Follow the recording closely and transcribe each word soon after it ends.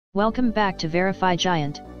Welcome back to Verify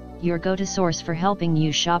Giant, your go-to source for helping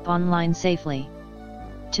you shop online safely.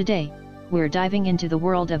 Today, we're diving into the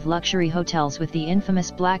world of luxury hotels with the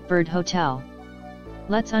infamous Blackbird Hotel.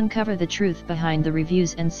 Let's uncover the truth behind the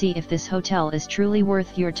reviews and see if this hotel is truly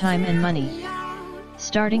worth your time and money.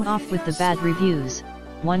 Starting off with the bad reviews,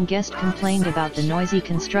 one guest complained about the noisy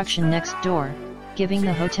construction next door, giving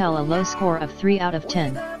the hotel a low score of 3 out of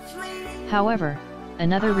 10. However,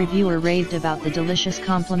 another reviewer raved about the delicious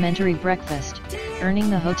complimentary breakfast, earning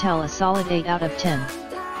the hotel a solid 8 out of 10.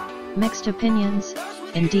 Mixed opinions,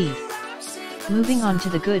 indeed. Moving on to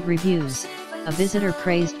the good reviews, a visitor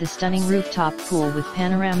praised the stunning rooftop pool with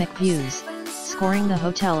panoramic views, scoring the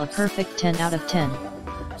hotel a perfect 10 out of 10.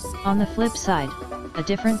 On the flip side, a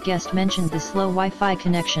different guest mentioned the slow Wi-Fi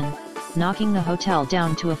connection, knocking the hotel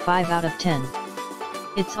down to a 5 out of 10.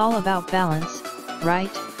 It's all about balance, right?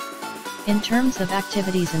 In terms of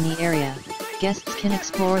activities in the area, guests can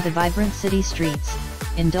explore the vibrant city streets,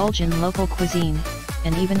 indulge in local cuisine,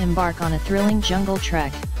 and even embark on a thrilling jungle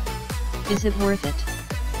trek. Is it worth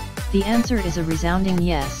it? The answer is a resounding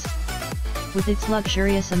yes. With its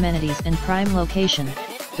luxurious amenities and prime location,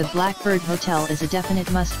 the Blackbird Hotel is a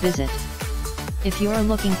definite must-visit. If you're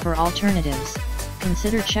looking for alternatives,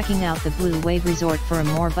 consider checking out the Blue Wave Resort for a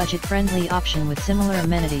more budget-friendly option with similar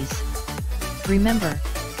amenities. Remember,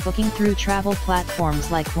 booking through travel platforms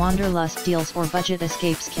like Wanderlust Deals or Budget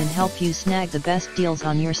Escapes can help you snag the best deals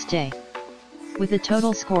on your stay. With a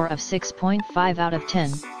total score of 6.5 out of 10,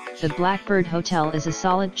 the Blackbird Hotel is a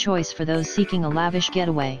solid choice for those seeking a lavish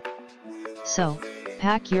getaway. So,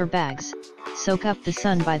 pack your bags, soak up the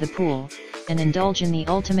sun by the pool, and indulge in the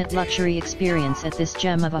ultimate luxury experience at this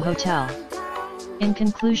gem of a hotel. In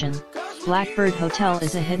conclusion, Blackbird Hotel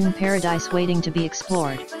is a hidden paradise waiting to be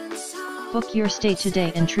explored. Book your stay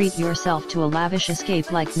today and treat yourself to a lavish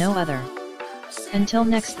escape like no other. Until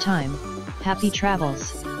next time, happy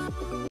travels!